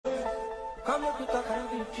Come up with a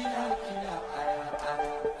kind of killer.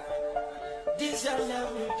 This young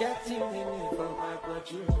love getting me from my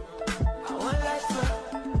body. I want like that,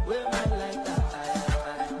 where my like that.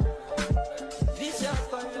 This young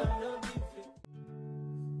fire no be.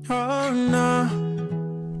 Oh no,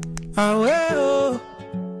 I will.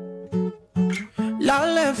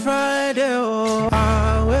 Lale Friday, oh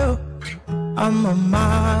I will. I'm on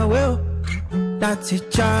my will. That's it,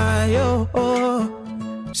 child. Oh,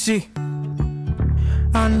 see.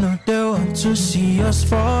 I know they want to see us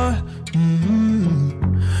fall,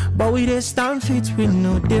 but we they stand fit, we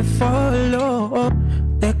know they follow.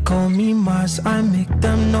 They call me Mars, I make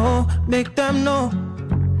them know.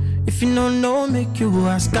 If you don't know, make you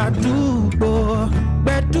ask I do.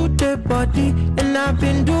 But do the body, and I've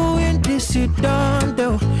been doing this, it done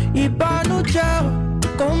though. Ibanu jail,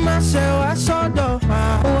 come and say I saw the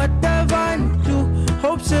whatever you do.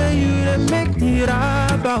 Hope say you they make it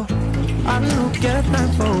about. I don't get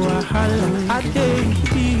time for a holla. I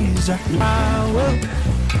take these, I will.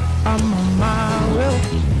 I'm on my will.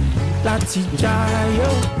 Lati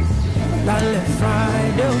jayo, lale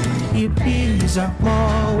Friday. Ibiza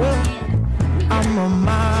more will. I'm on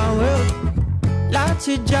my will.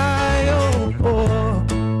 Lati jayo.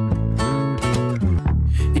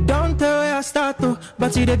 You don't tell where I start to,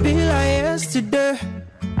 but it be like yesterday.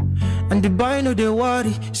 And the boy know they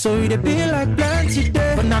worry, so it be like plenty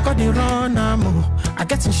day. But now got the run, I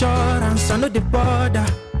get insurance, I know the border.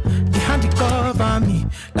 The hand cover me,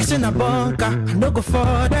 that's in a bunker. I no go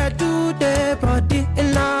for that, do the body.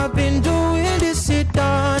 And I've been doing this, sit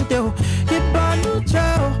down there. If I no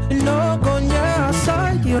jail, you no go near a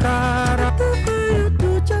side, you rara. Whatever you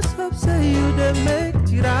do, just hope say you they make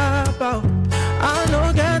it about. I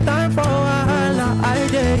no get time for a holla,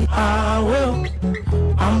 I will.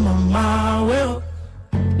 I'm on my will.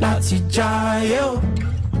 Lati jayo,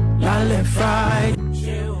 lale Friday.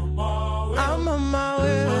 I'm on my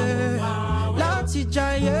way. Lati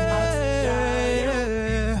jayo,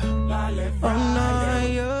 oh no,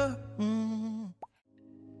 yeah.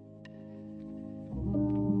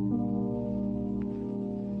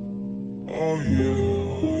 Oh yeah.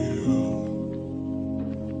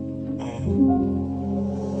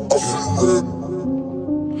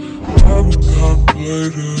 I'm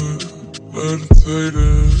contemplating,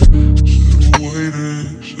 meditating. Should've waited,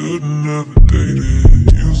 should've never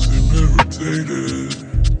dated. You seem irritated,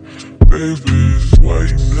 baby. Why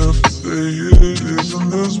you never say it? Isn't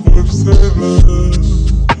this worth saving?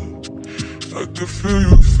 I can feel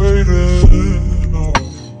you fading. Oh,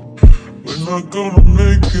 we're not gonna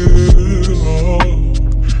make it. Oh,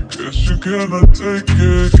 guess you cannot take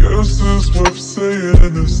it. Guess it's worth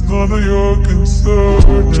saying. It's none of your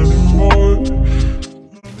concern anymore.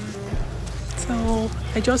 So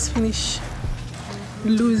I just finished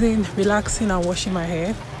relaxing and washing my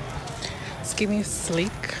hair. It's giving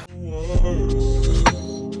sleek.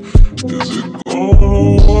 Is it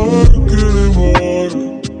gonna work anymore?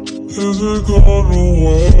 Is it gonna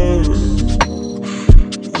work?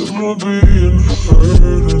 Am I being hurt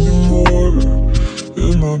anymore?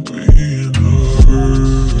 Am I being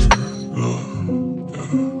hurt? No,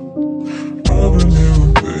 yeah. I've been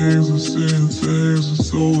hearing things and seeing things, and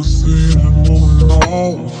so it seems and moving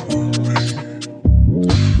on from me.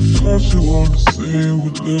 Thought she wanted to see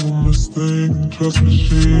with little mistake, and trust me,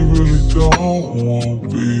 she really don't want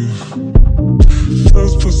beef.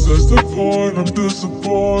 That's besides the point, I'm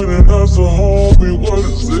disappointed as a homie. What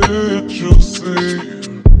is it you see?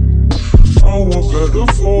 I want better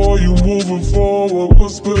for you moving forward.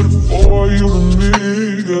 What's better for you to me?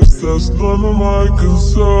 Guess that's none of my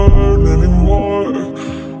concern anymore.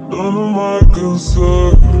 None of my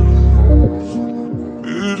concern.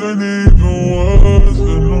 It ain't even worth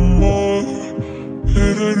it no more.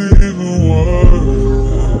 It ain't even worth it.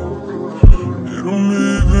 It don't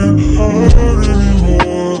even hurt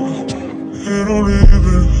anymore. It don't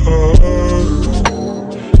even hurt.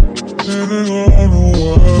 It ain't gonna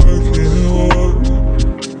work anymore.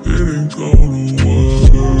 It ain't gonna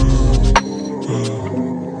work.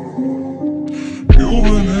 You've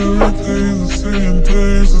been hearing things and seeing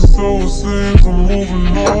things, and so it seems I'm moving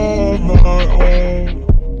on my own.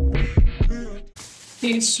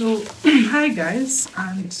 Okay, so hi guys,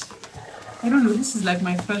 and I don't know, this is like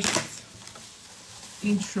my first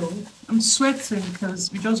intro. I'm sweating because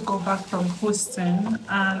we just got back from hosting,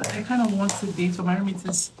 and I kind of want to date, so my roommate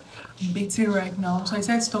is beating right now. So I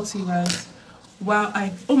decided to talk to you guys. Wow,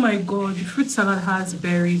 oh my god, the fruit salad has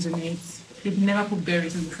berries in it. They've never put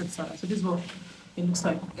berries in the fruit salad. So this is what it looks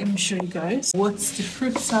like. Let me show you guys what the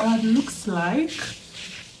fruit salad looks like.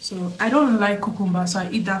 So I don't like cucumber, so I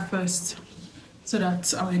eat that first so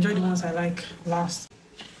that I'll enjoy the ones I like last.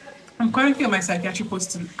 I'm currently on my psychiatry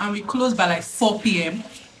posting and we close by like 4 p.m.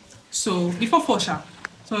 So before 4 sharp.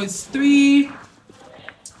 So it's 3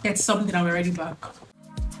 it's something I'm already back.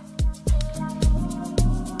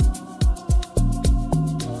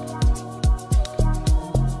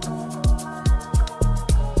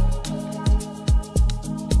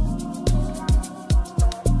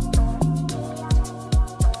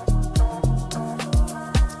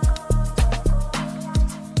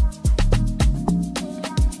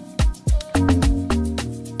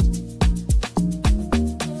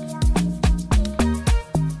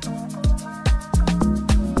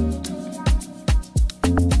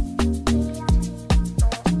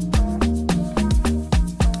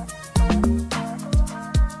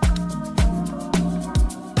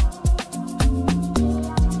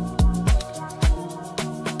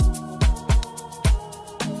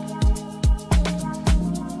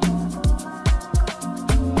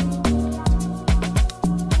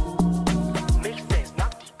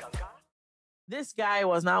 This guy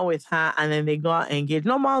was now with her and then they got engaged.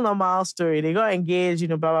 Normal story. They got engaged,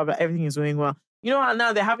 blah, blah, blah. Everything is going well.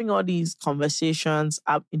 Now they're having all these conversations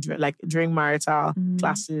like during marital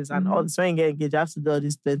classes and all this. When you get engaged, you have to do all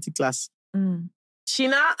these plenty class. She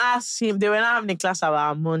now asked him, they were now having a class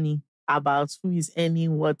about money, about who is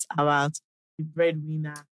earning what, about the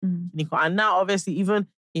breadwinner. And now obviously even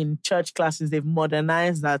in church classes, they've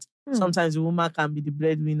modernized that. Sometimes the woman can be the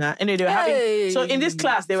breadwinner. Anyway, they were having. So in this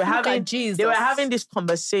class, they were having this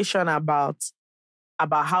conversation about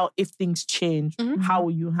how if things change, how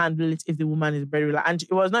will you handle it if the woman is breadwinner? And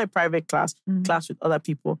it was not a private class with other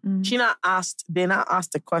people. They now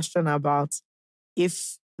asked a question about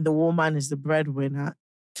if the woman is the breadwinner,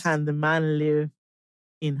 can the man live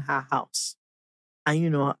in her house?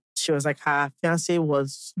 And she was like, her fiance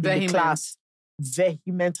was in the class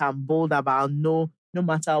vehement and bold about no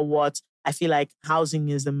matter what, I feel like housing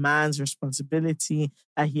is the man's responsibility,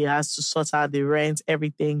 that he has to sort out the rent,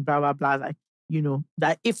 everything, blah, blah, blah. Like,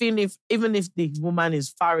 that even if the woman is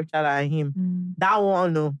far richer than him, that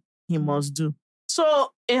one, he must do.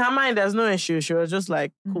 So in her mind, there's no issue. She was just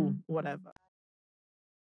like, cool, whatever.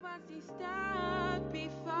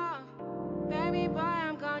 Baby boy,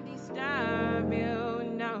 I'm gonna disturb you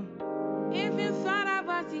now. If you thought I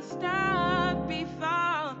was disturbed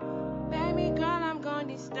before, baby girl, I'm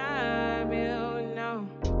gonna disturb you now.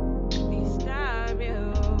 Disturb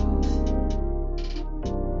you.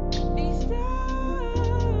 Disturb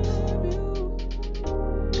you.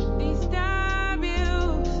 Disturb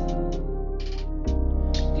you.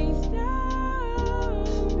 Disturb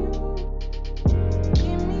you.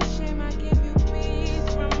 Give me shame, I give you peace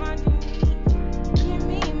from underneath. Give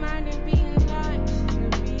me mind and being light in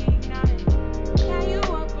the big night. Can you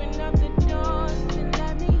open up the doors to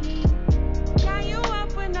let me in? Can you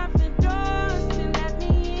open up the doors to let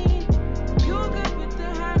me in? You good with the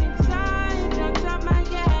hurt inside on top my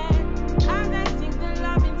head. As I sing the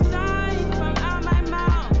love inside from out my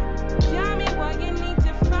mouth. Tell me what you need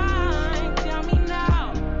to find. Tell me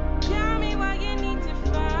now. Tell me what you need to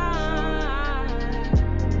find.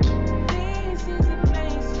 This is a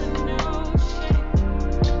place with no shame.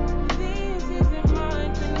 This is a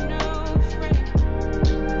mind with no frame.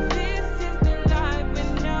 This is the life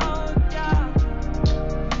with no doubt.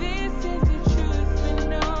 This is the truth with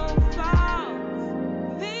no fault.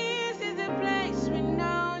 This is a place with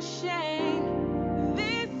no shame.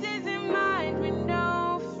 This is a mind with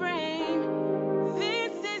no frame.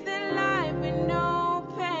 This is the life with no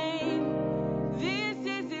pain. This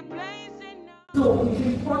is a place with no. So it's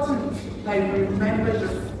important that you remember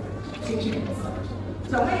this teaching.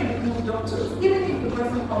 So when you become doctors, even if the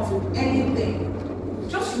person comes with anything,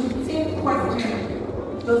 just routine question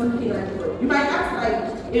doesn't kill anybody. You might ask like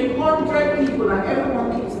 100 people and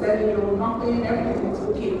everyone keeps telling you nothing, everything is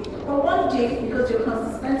okay. But one day, because you're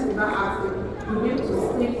consistent in not asking, you'll be able to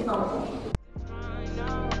say something.